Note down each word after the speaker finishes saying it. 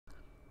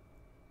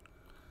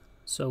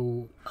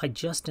So I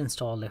just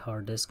installed a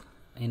hard disk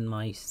in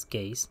my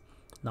case.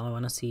 Now I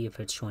want to see if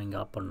it's showing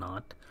up or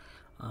not.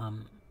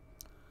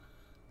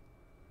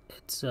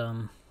 It's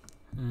I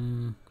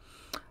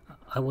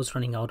was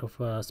running out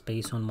of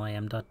space on my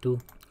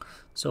M.2,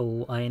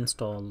 so I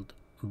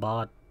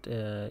bought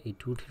a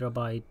 2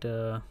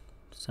 terabyte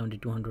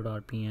 7200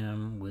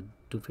 RPM with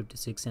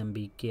 256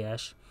 MB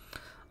cache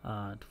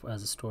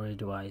as a storage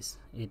device.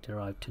 It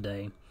arrived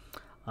today.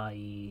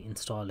 I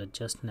installed it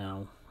just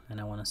now and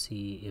I want to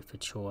see if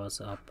it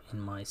shows up in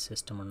my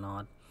system or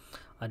not.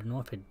 I don't know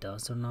if it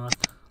does or not.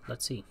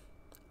 Let's see.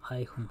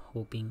 I am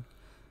hoping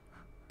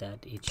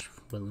that it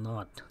will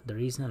not. The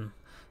reason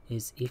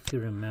is, if you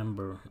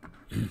remember,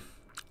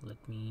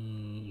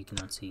 you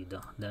cannot see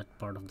that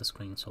part of the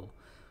screen, so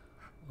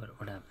what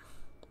happened?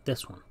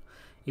 This one.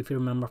 If you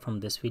remember from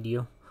this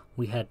video,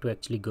 we had to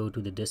actually go to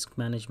the disk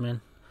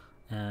management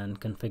and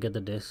configure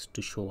the disk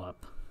to show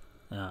up.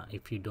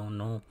 If you don't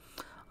know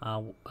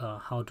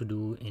how to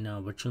do in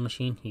a virtual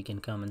machine, you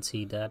can come and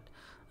see that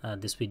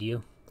this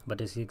video,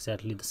 but it's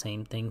exactly the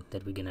same thing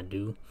that we're gonna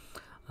do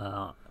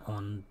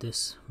on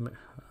this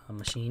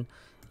machine.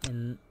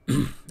 In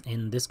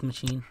this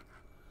machine,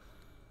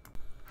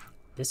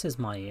 this is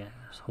my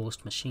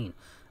host machine,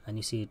 and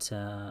you see it's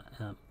I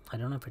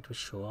don't know if it will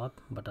show up,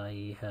 but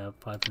I have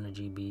 500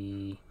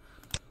 GB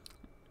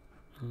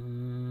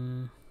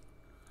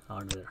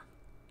hardware.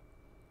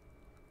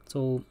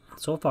 So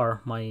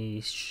far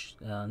my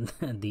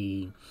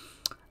the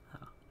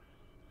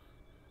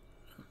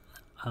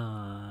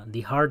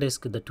hard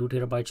disk, the 2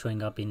 terabyte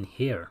showing up in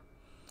here.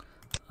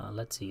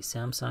 Let's see,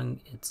 Samsung,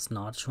 it's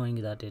not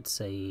showing that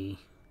it's a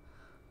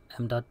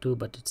M.2,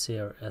 but it's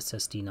here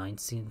SSD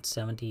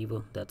 1970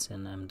 Evo. That's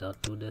an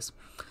M.2 disk.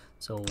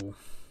 So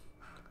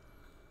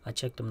I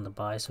checked them in the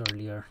BIOS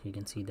earlier. You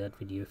can see that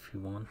video if you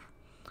want.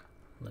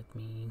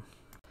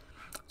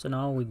 So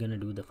now we're gonna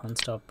do the fun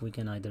stuff. We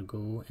can either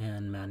go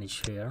and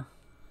manage here.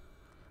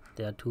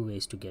 There are two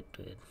ways to get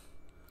to it.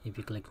 If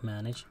you click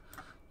manage,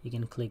 you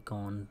can click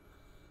on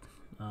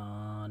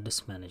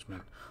disk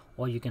management,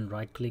 or you can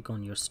right click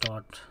on your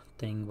start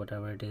thing,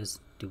 whatever it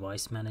is,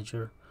 device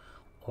manager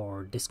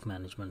or disk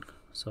management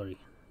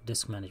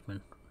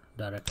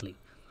directly.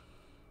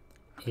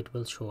 It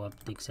will show up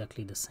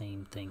exactly the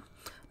same thing.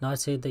 Now I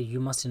say that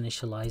you must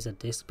initialize a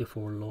disk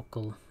before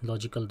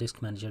logical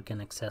disk manager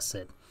can access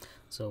it.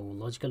 So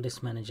logical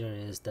disk manager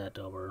is that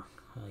our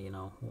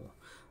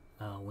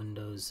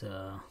Windows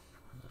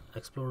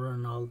Explorer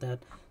and all that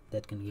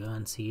can go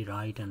and see,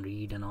 write and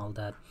read and all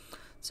that.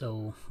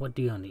 So what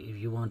do you want? If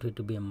you want it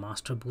to be a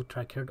master boot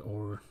record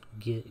or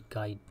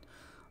guide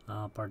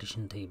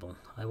partition table,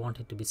 I want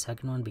it to be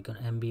second one because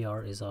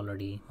MBR is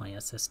already my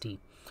SSD.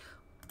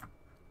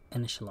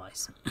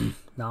 Initialize.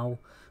 Now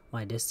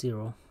my disk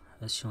 0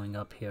 is showing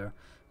up here.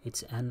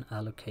 It's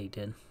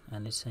unallocated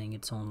and it's saying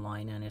it's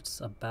online and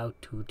it's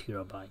about 2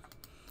 terabyte.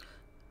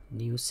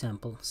 New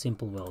simple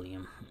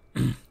volume.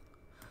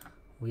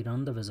 We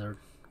run the wizard,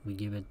 we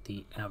give it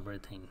the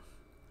everything,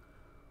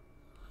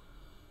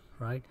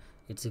 right?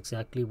 It's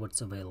exactly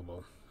what's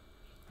available.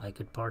 I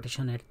could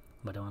partition it,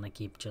 but I want to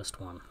keep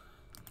just one.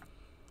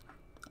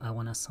 I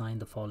want to assign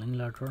the following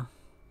letter.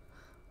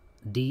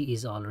 D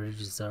is already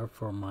reserved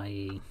for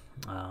my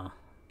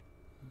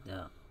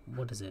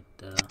what is it?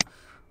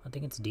 I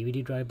think it's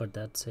DVD drive, but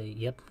that's a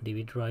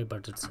DVD drive,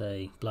 but it's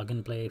a plug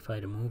and play. If I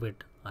remove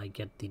it, I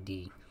get the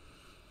D.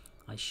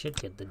 I should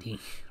get the D,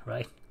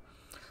 right?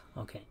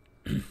 Okay.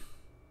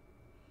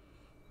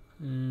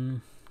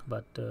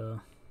 But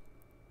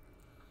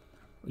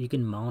you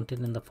can mount it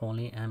in the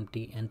following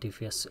empty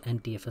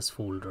NTFS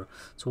folder.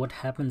 So what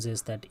happens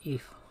is that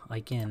if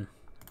I can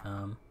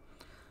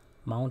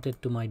mount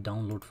it to my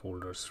download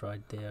folders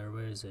right there,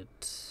 where is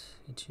it?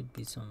 It should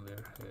be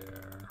somewhere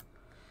here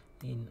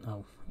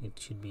it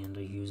should be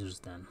under users.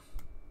 Then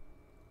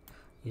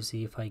you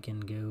see, if I can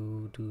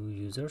go to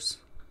users,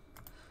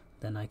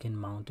 then I can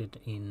mount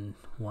it in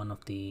one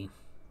of the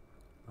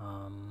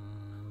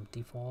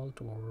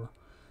default or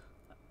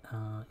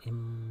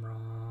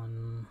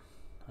Imran.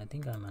 I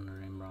think I'm under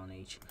Imran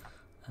H,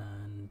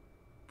 and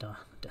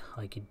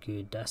I could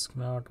go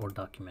desktop or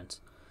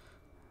documents,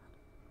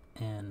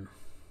 and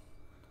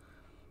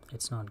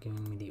it's not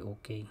giving me the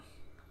OK.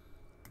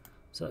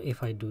 So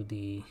if I do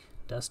the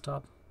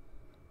desktop,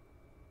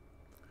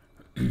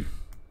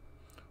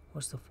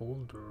 what's the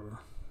folder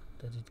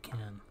that it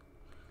can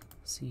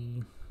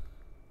see?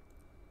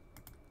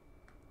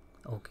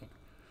 Okay,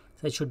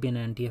 so it should be an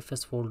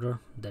NTFS folder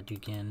that you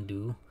can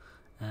do,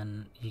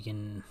 and you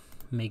can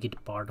make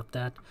it part of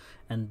that,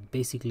 and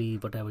basically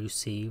whatever you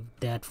save,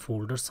 that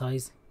folder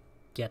size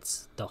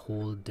gets the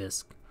whole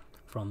disk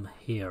from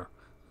here,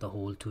 the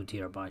whole 2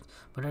 terabytes.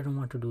 But I don't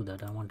want to do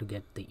that. I want to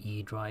get the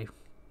E drive.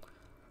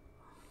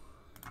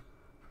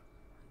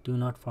 Do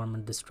not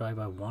format this drive.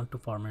 I want to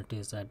format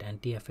is at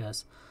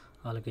NTFS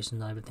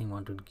allocations, everything.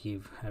 Want to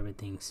give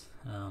everything's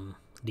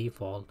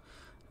default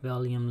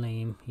volume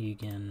name. You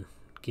can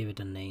give it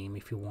a name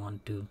if you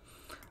want to.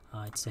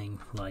 It's saying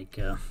like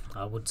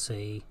I would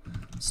say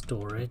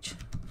storage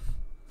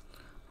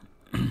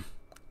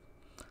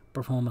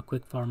perform a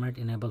quick format,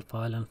 enable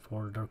file and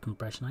folder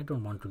compression. I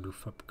don't want to do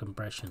for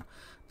compression,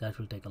 that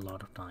will take a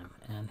lot of time.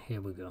 And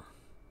here we go,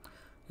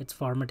 it's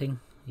formatting,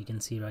 you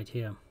can see right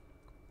here.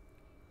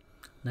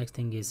 Next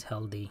thing is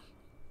healthy,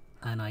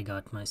 and I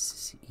got my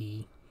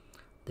CE,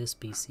 this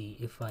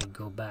PC. If I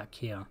go back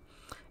here,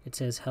 it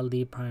says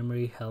healthy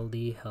primary,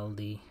 healthy,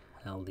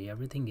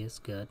 everything is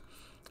good,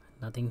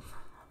 nothing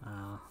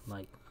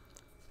like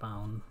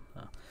found.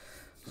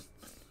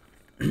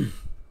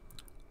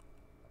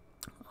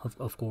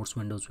 Of course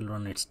Windows will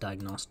run its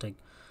diagnostic.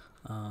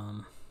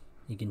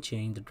 You can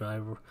change the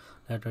driver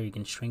letter, you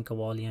can shrink a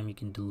volume, you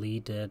can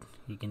delete it,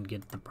 you can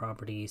get the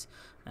properties,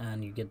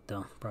 and you get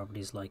the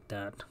properties like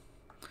that.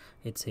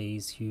 It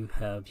says you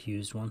have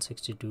used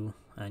 162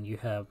 and you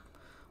have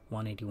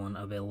 181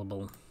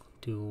 available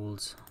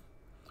tools.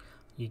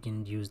 You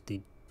can use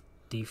the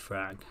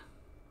defrag,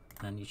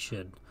 and you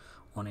should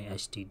on a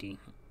HDD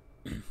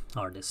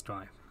hard disk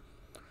drive.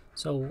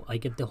 So I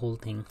get the whole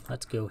thing.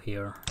 Let's go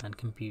here and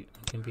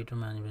computer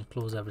management,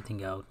 close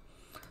everything out.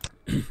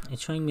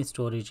 It's showing me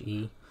storage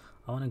E.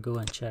 I want to go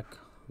and check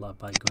by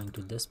going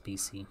to this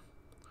PC,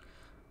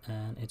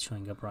 and it's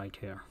showing up right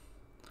here.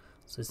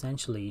 So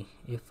essentially,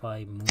 if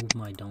I move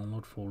my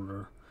download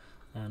folder,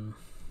 and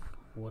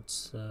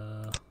what's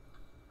the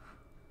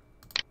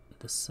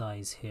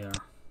size here,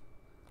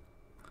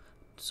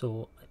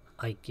 so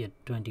I get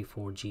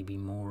 24 GB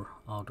more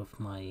out of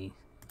my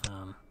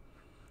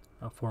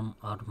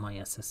out of my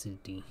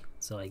SSD,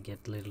 so I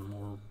get little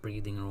more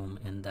breathing room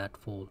in that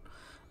fold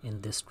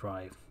in this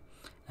drive,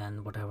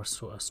 and whatever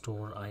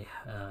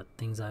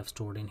things I've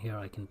stored in here,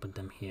 I can put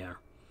them here.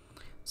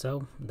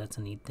 So that's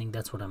a neat thing.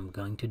 That's what I'm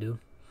going to do.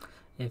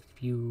 If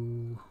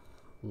you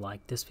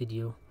like this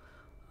video,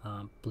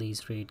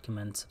 please rate,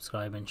 comment,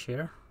 subscribe and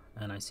share,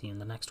 and I see you in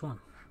the next one.